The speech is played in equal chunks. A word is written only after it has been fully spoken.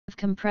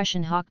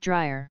compression HOC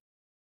dryer.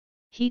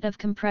 Heat of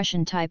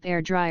compression type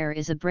air dryer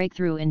is a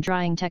breakthrough in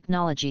drying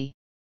technology.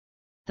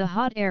 The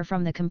hot air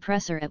from the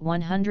compressor at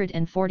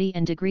 140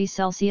 degrees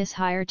Celsius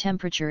higher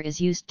temperature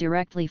is used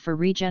directly for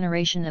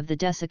regeneration of the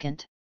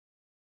desiccant.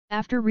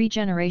 After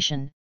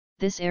regeneration,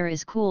 this air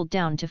is cooled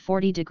down to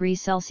 40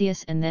 degrees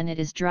Celsius and then it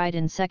is dried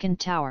in second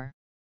tower.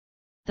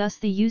 Thus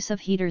the use of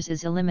heaters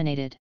is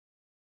eliminated.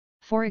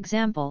 For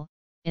example,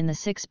 in the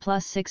 6 +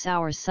 6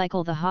 hours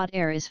cycle the hot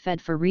air is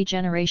fed for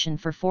regeneration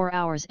for 4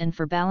 hours and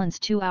for balance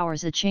 2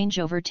 hours a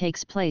changeover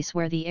takes place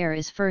where the air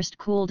is first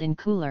cooled in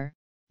cooler,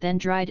 then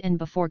dried in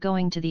before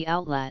going to the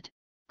outlet,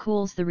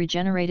 cools the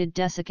regenerated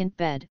desiccant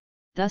bed,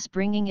 thus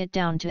bringing it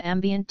down to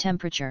ambient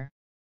temperature.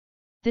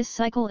 This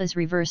cycle is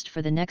reversed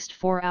for the next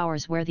 4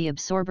 hours where the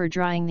absorber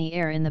drying the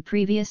air in the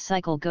previous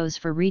cycle goes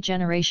for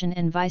regeneration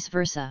and vice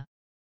versa.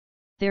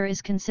 There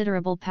is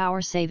considerable power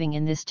saving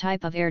in this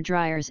type of air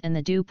dryers and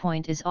the dew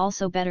point is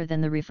also better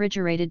than the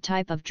refrigerated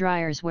type of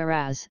dryers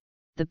whereas,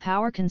 the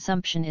power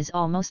consumption is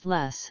almost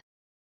less.